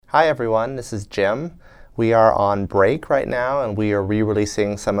Hi everyone, this is Jim. We are on break right now and we are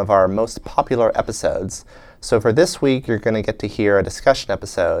re-releasing some of our most popular episodes. So for this week, you're going to get to hear a discussion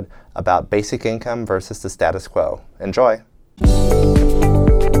episode about basic income versus the status quo. Enjoy.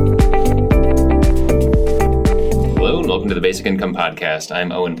 Hello and welcome to the Basic Income Podcast.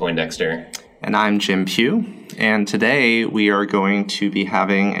 I'm Owen Poindexter. And I'm Jim Pugh. And today we are going to be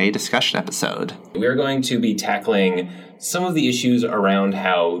having a discussion episode. We are going to be tackling some of the issues around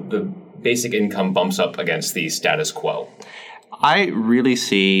how the basic income bumps up against the status quo. I really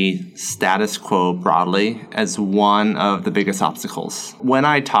see status quo broadly as one of the biggest obstacles. When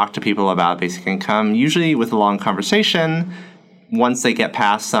I talk to people about basic income, usually with a long conversation, once they get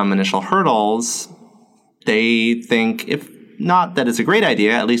past some initial hurdles, they think if not that it's a great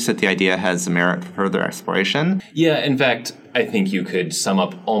idea, at least that the idea has merit for further exploration. Yeah, in fact, I think you could sum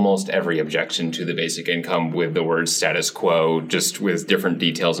up almost every objection to the basic income with the word status quo, just with different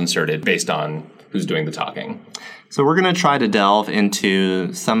details inserted based on who's doing the talking. So we're going to try to delve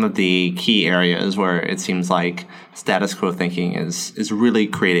into some of the key areas where it seems like status quo thinking is really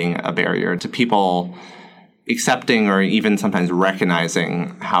creating a barrier to people accepting or even sometimes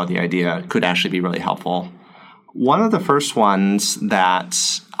recognizing how the idea could actually be really helpful. One of the first ones that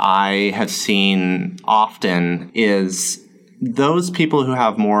I have seen often is those people who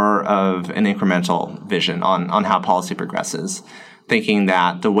have more of an incremental vision on how policy progresses, thinking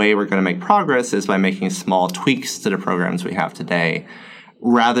that the way we're going to make progress is by making small tweaks to the programs we have today,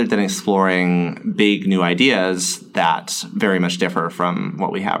 rather than exploring big new ideas that very much differ from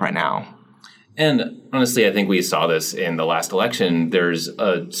what we have right now. And honestly, I think we saw this in the last election. There's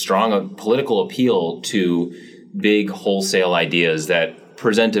a strong political appeal to big wholesale ideas that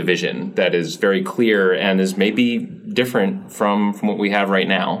present a vision that is very clear and is maybe different from what we have right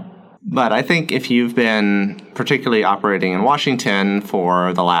now. But I think if you've been particularly operating in Washington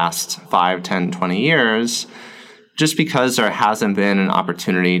for the last 5, 10, 20 years, just because there hasn't been an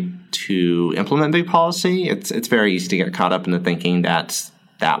opportunity to implement big policy, it's very easy to get caught up in the thinking that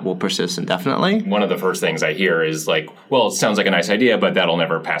will persist indefinitely. One of the first things I hear is like, well, it sounds like a nice idea, but that'll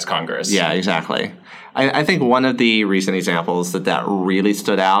never pass Congress. Yeah, exactly. I think one of the recent examples that really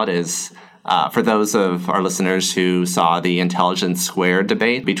stood out is for those of our listeners who saw the Intelligence Squared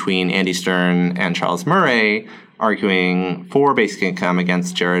debate between Andy Stern and Charles Murray, arguing for basic income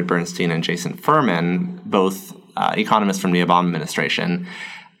against Jared Bernstein and Jason Furman, both economists from the Obama administration.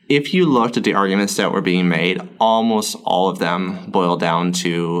 If you looked at the arguments that were being made, almost all of them boiled down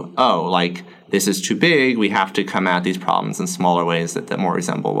to, this is too big, we have to come at these problems in smaller ways that more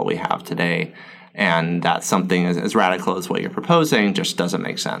resemble what we have today. And that something as radical as what you're proposing just doesn't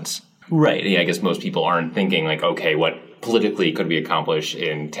make sense. Right. Yeah, I guess most people aren't thinking like, okay, what politically could we accomplish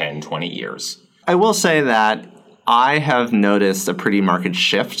in 10, 20 years? I will say that I have noticed a pretty marked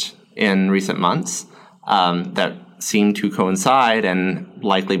shift in recent months that seem to coincide and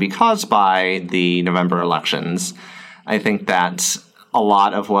likely be caused by the November elections. I think that a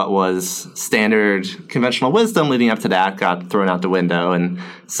lot of what was standard conventional wisdom leading up to that got thrown out the window, and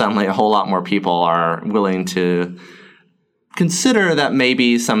suddenly a whole lot more people are willing to consider that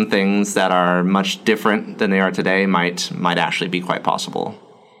maybe some things that are much different than they are today might actually be quite possible.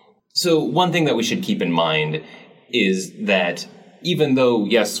 So one thing that we should keep in mind is that even though,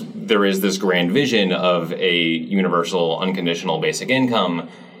 yes, there is this grand vision of a universal, unconditional basic income,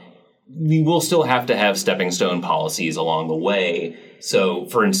 we will still have to have stepping stone policies along the way. So,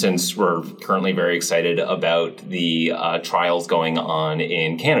 for instance, we're currently very excited about the trials going on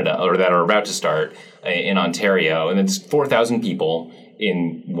in Canada, or that are about to start in Ontario, and it's 4,000 people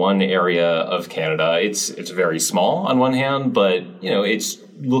in one area of Canada. It's very small on one hand, but it's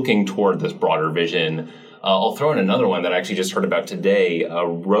looking toward this broader vision. I'll throw in another one that I actually just heard about today.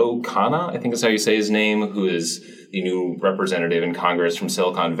 Ro Khanna, I think is how you say his name, who is the new representative in Congress from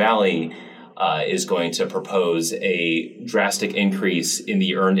Silicon Valley, is going to propose a drastic increase in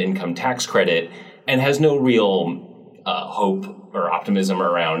the earned income tax credit and has no real hope or optimism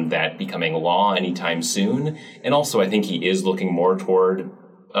around that becoming law anytime soon. And also, I think he is looking more toward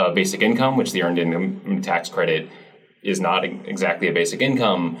basic income, which the earned income tax credit is not exactly a basic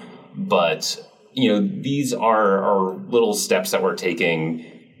income, but these are little steps that we're taking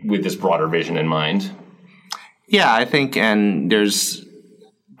with this broader vision in mind. Yeah, I think, and there's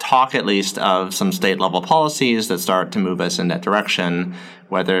talk at least of some state-level policies that start to move us in that direction,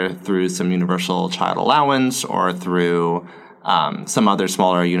 whether through some universal child allowance or through some other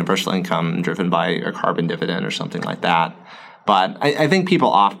smaller universal income driven by a carbon dividend or something like that. But I think people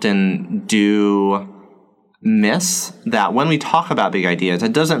often do miss that when we talk about big ideas,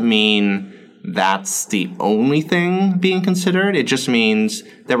 it doesn't mean that's the only thing being considered. It just means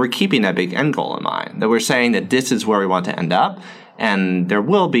that we're keeping that big end goal in mind, that we're saying that this is where we want to end up, and there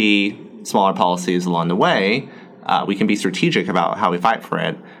will be smaller policies along the way. We can be strategic about how we fight for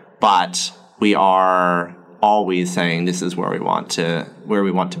it, but we are always saying this is where we want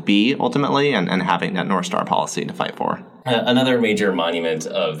to be ultimately, and having that North Star policy to fight for. Another major monument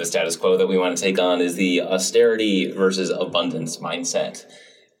of the status quo that we want to take on is the austerity versus abundance mindset.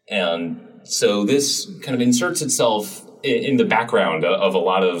 And so this kind of inserts itself in the background of a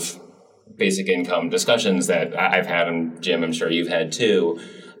lot of basic income discussions that I've had, and Jim, I'm sure you've had too.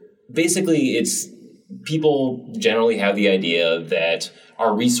 Basically, it's people generally have the idea that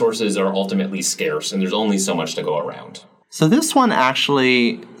our resources are ultimately scarce and there's only so much to go around. So this one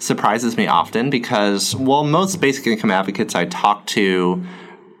actually surprises me often because, well, most basic income advocates I talk to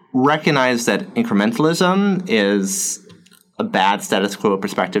recognize that incrementalism is a bad status quo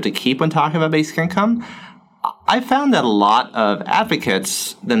perspective to keep when talking about basic income. I found that a lot of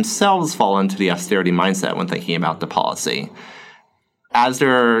advocates themselves fall into the austerity mindset when thinking about the policy. As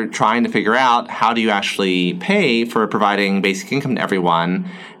they're trying to figure out how do you actually pay for providing basic income to everyone,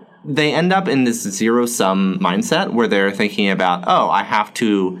 they end up in this zero-sum mindset where they're thinking about, oh, I have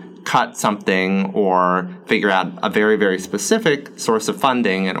to cut something or figure out a very, very specific source of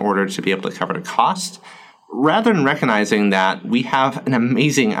funding in order to be able to cover the cost, rather than recognizing that we have an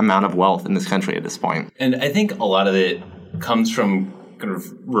amazing amount of wealth in this country at this point. And I think a lot of it comes from kind of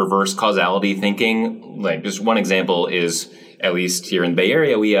reverse causality thinking. Like, just one example is, at least here in the Bay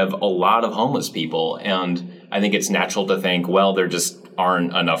Area, we have a lot of homeless people. And I think it's natural to think, well, there just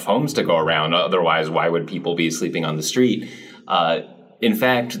aren't enough homes to go around. Otherwise, why would people be sleeping on the street? In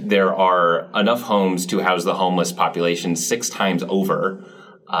fact, there are enough homes to house the homeless population 6 times over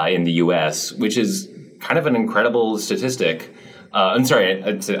in the U.S., which is kind of an incredible statistic. I'm sorry,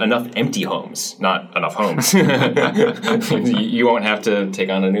 it's enough empty homes, not enough homes. You won't have to take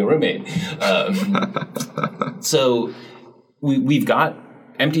on a new roommate. So we've got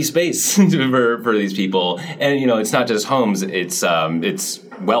empty space for these people. And, it's not just homes, it's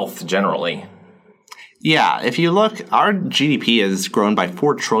wealth generally. Yeah, if you look, our GDP has grown by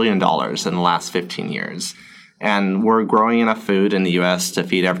 $4 trillion in the last 15 years. And we're growing enough food in the U.S. to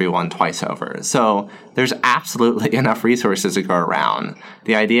feed everyone twice over. So there's absolutely enough resources to go around.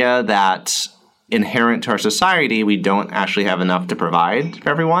 The idea that inherent to our society, we don't actually have enough to provide for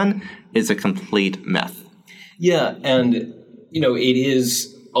everyone is a complete myth. Yeah, and, it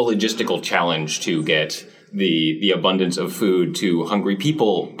is a logistical challenge to get the abundance of food to hungry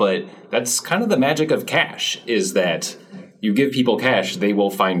people, but that's kind of the magic of cash, is that you give people cash, they will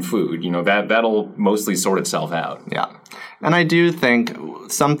find food. That'll mostly sort itself out. Yeah. And I do think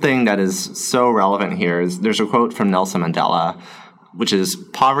something that is so relevant here is there's a quote from Nelson Mandela, which is,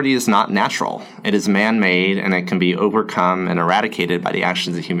 poverty is not natural. It is man-made, and it can be overcome and eradicated by the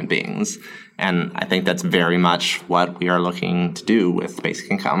actions of human beings. And I think that's very much what we are looking to do with basic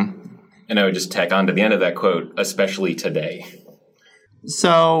income. And I would just tack on to the end of that quote, especially today.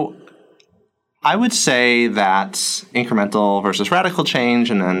 So I would say that incremental versus radical change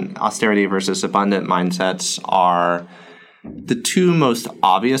and then austerity versus abundant mindsets are the two most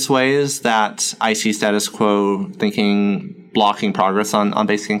obvious ways that I see status quo thinking blocking progress on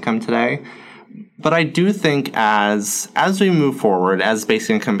basic income today. But I do think as we move forward, as basic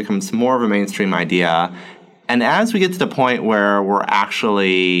income becomes more of a mainstream idea, and as we get to the point where we're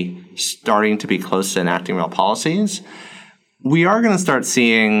actually starting to be close to enacting real policies, we are going to start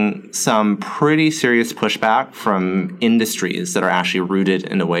seeing some pretty serious pushback from industries that are actually rooted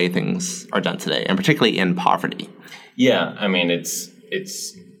in the way things are done today, and particularly in poverty. Yeah, I mean, it's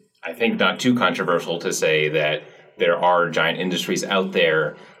I think not too controversial to say that there are giant industries out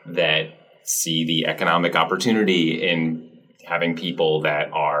there that see the economic opportunity in having people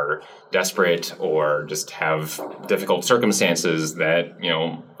that are desperate or just have difficult circumstances that,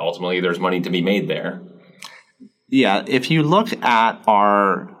 ultimately there's money to be made there. Yeah, if you look at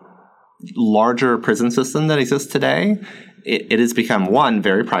our larger prison system that exists today, it has become, one,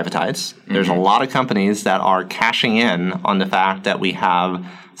 very privatized. Mm-hmm. There's a lot of companies that are cashing in on the fact that we have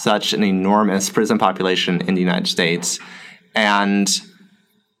such an enormous prison population in the United States. And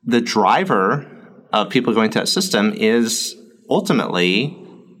the driver of people going to that system is ultimately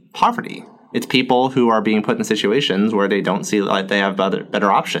poverty. It's people who are being put in situations where they don't see like they have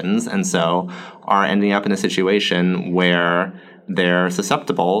better options, and so are ending up in a situation where they're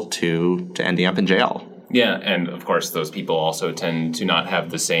susceptible to ending up in jail. Yeah, and of course those people also tend to not have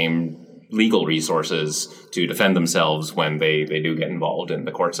the same legal resources to defend themselves when they do get involved in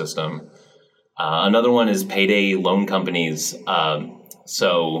the court system. Another one is payday loan companies.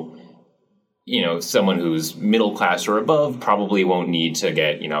 So someone who's middle class or above probably won't need to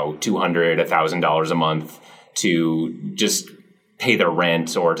get, $200, $1,000 a month to just pay their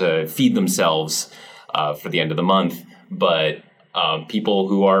rent or to feed themselves for the end of the month. But people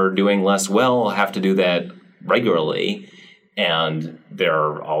who are doing less well have to do that regularly. And there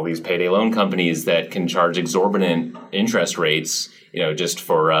are all these payday loan companies that can charge exorbitant interest rates, just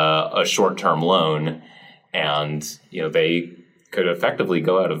for a short-term loan. And, they could effectively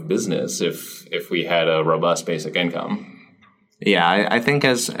go out of business if we had a robust basic income. Yeah, I think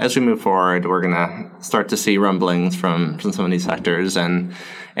as we move forward, we're going to start to see rumblings from some of these sectors and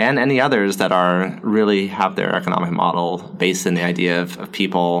any others that are really have their economic model based in the idea of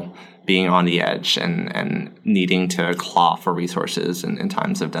people being on the edge and needing to claw for resources in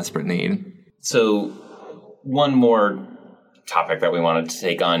times of desperate need. So one more topic that we wanted to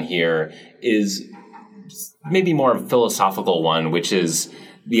take on here is maybe more of a philosophical one, which is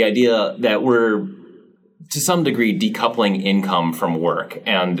the idea that we're, to some degree, decoupling income from work.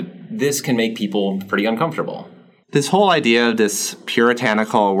 And this can make people pretty uncomfortable. This whole idea of this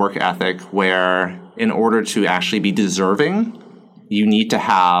puritanical work ethic where in order to actually be deserving, you need to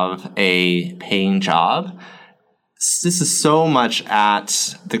have a paying job. This is so much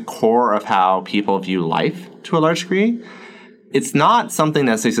at the core of how people view life to a large degree. It's not something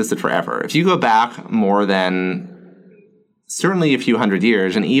that's existed forever. If you go back more than certainly a few hundred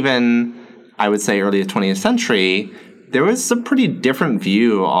years, and even, I would say, early 20th century, there was a pretty different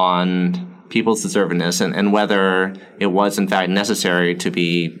view on people's deservedness and whether it was, in fact, necessary to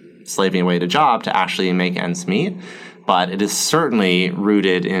be slaving away at a job to actually make ends meet. But it is certainly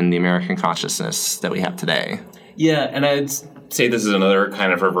rooted in the American consciousness that we have today. Yeah, and I'd say this is another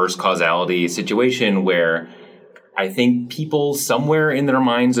kind of reverse causality situation where I think people somewhere in their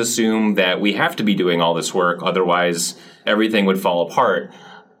minds assume that we have to be doing all this work, otherwise everything would fall apart.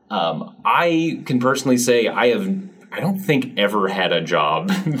 I can personally say I don't think ever had a job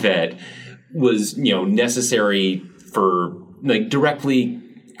that was, necessary for directly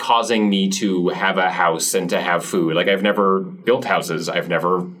causing me to have a house and to have food. I've never built houses. I've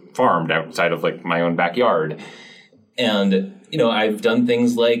never farmed outside of my own backyard. And, I've done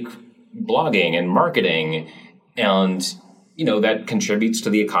things like blogging and marketing, and, that contributes to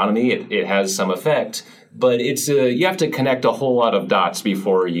the economy. It has some effect, but it's you have to connect a whole lot of dots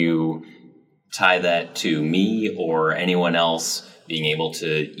before you tie that to me or anyone else being able to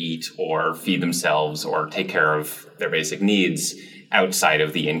eat or feed themselves or take care of their basic needs outside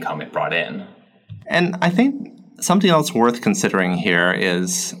of the income it brought in. And I think something else worth considering here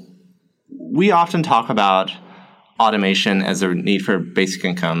is we often talk about automation as a need for basic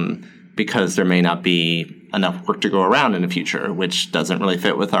income because there may not be enough work to go around in the future, which doesn't really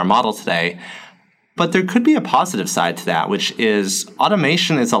fit with our model today. But there could be a positive side to that, which is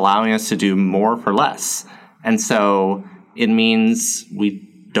automation is allowing us to do more for less. And so it means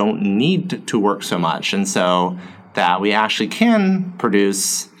we don't need to work so much. And so that we actually can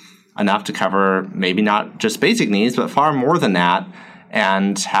produce enough to cover maybe not just basic needs, but far more than that,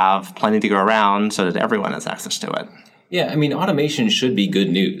 and have plenty to go around so that everyone has access to it. Yeah, automation should be good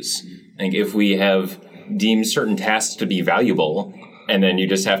news. If we have deemed certain tasks to be valuable, and then you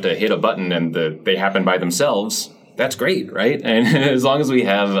just have to hit a button and they happen by themselves, that's great, right? And as long as we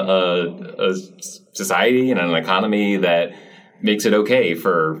have a society and an economy that makes it okay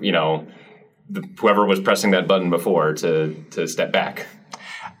for, whoever was pressing that button before to step back.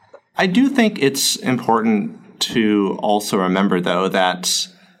 I do think it's important to also remember, though, that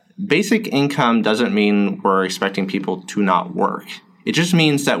basic income doesn't mean we're expecting people to not work. It just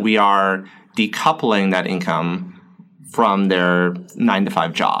means that we are decoupling that income from their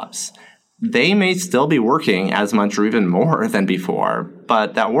 9-to-5 jobs. They may still be working as much or even more than before,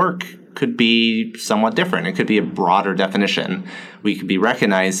 but that work could be somewhat different. It could be a broader definition. We could be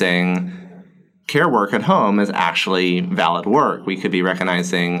recognizing care work at home as actually valid work. We could be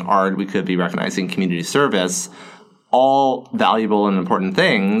recognizing art. We could be recognizing community service, all valuable and important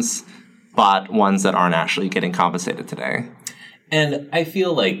things, but ones that aren't actually getting compensated today. And I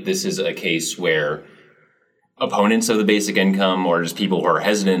feel like this is a case where opponents of the basic income or just people who are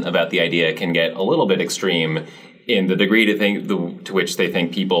hesitant about the idea can get a little bit extreme in the degree to which they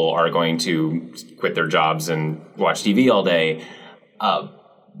think people are going to quit their jobs and watch TV all day.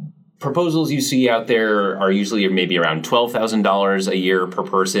 Proposals you see out there are usually maybe around $12,000 a year per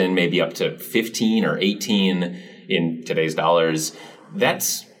person, maybe up to 15 or 18 in today's dollars.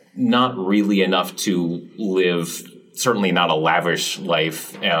 That's not really enough to live, certainly not a lavish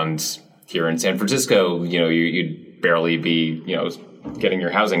life. And here in San Francisco, you'd barely be, getting your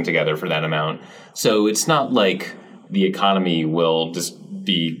housing together for that amount. So it's not like the economy will just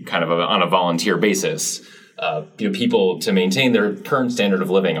be kind of on a volunteer basis. People, to maintain their current standard of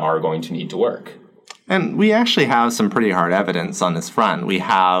living, are going to need to work. And we actually have some pretty hard evidence on this front. We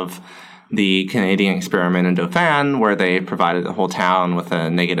have the Canadian experiment in Dauphin, where they provided the whole town with a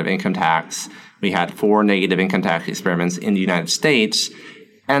negative income tax. We had 4 negative income tax experiments in the United States,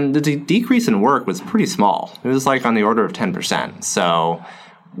 and the decrease in work was pretty small. It was like on the order of 10%. So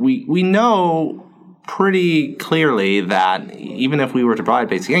we know pretty clearly that even if we were to provide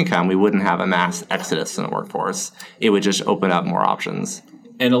basic income, we wouldn't have a mass exodus in the workforce. It would just open up more options.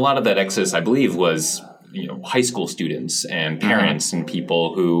 And a lot of that exodus, I believe, was high school students and parents and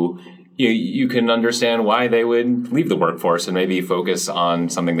people who you can understand why they would leave the workforce and maybe focus on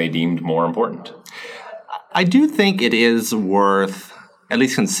something they deemed more important. I do think it is worth at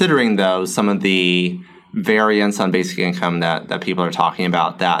least considering, though, some of the variance on basic income that people are talking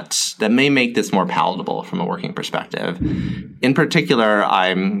about that may make this more palatable from a working perspective. In particular,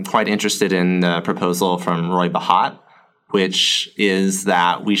 I'm quite interested in the proposal from Roy Bahat, which is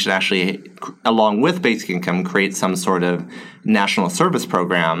that we should actually, along with basic income, create some sort of national service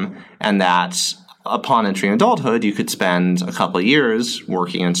program, and that upon entering adulthood, you could spend a couple of years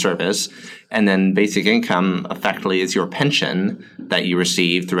working in service, and then basic income effectively is your pension that you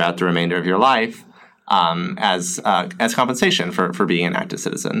receive throughout the remainder of your life as compensation for being an active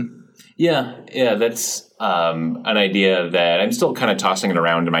citizen. Yeah, that's an idea that I'm still kind of tossing it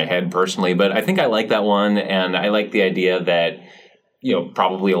around in my head personally, but I think I like that one, and I like the idea that,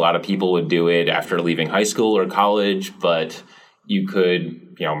 probably a lot of people would do it after leaving high school or college, but you could,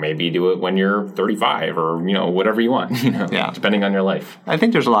 maybe do it when you're 35 or, whatever you want, depending on your life. I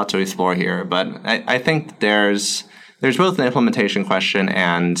think there's a lot to explore here, but I think there's both an implementation question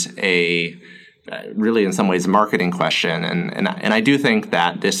and a really in some ways marketing question, and I do think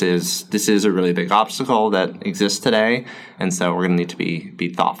that this is a really big obstacle that exists today, and so we're going to need to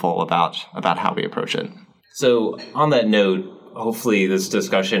be thoughtful about how we approach it. So on that note, hopefully this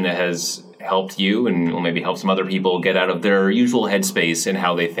discussion has helped you and will maybe help some other people get out of their usual headspace in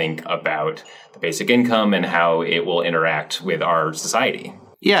how they think about the basic income and how it will interact with our society.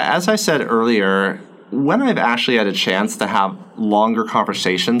 Yeah, as I said earlier, when I've actually had a chance to have longer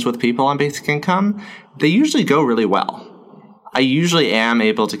conversations with people on basic income, they usually go really well. I usually am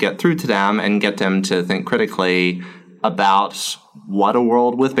able to get through to them and get them to think critically about what a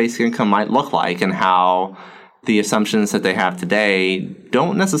world with basic income might look like and how the assumptions that they have today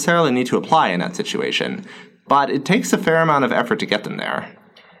don't necessarily need to apply in that situation. But it takes a fair amount of effort to get them there.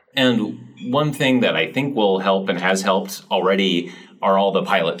 And one thing that I think will help and has helped already are all the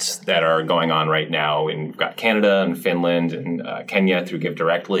pilots that are going on right now. And we've got Canada and Finland and Kenya through Give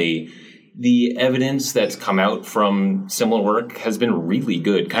Directly. The evidence that's come out from similar work has been really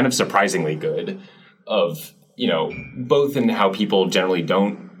good, kind of surprisingly good, of, both in how people generally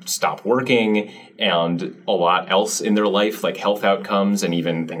don't stop working and a lot else in their life, like health outcomes and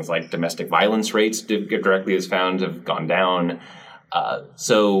even things like domestic violence rates, Give Directly has found, have gone down.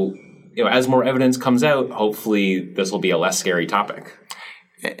 So as more evidence comes out, hopefully this will be a less scary topic.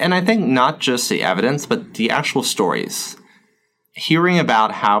 And I think not just the evidence, but the actual stories. Hearing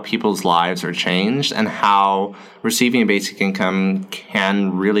about how people's lives are changed and how receiving a basic income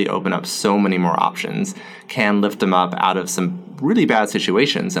can really open up so many more options, can lift them up out of some really bad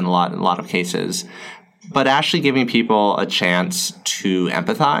situations in a lot of cases. But actually giving people a chance to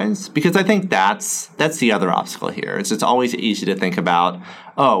empathize, because I think that's the other obstacle here. It's always easy to think about,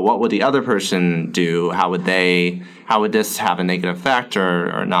 what would the other person do? How would this have a negative effect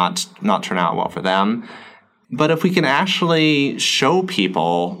or not turn out well for them? But if we can actually show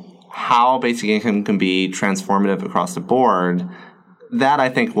people how basic income can be transformative across the board, that I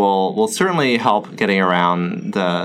think will certainly help getting around the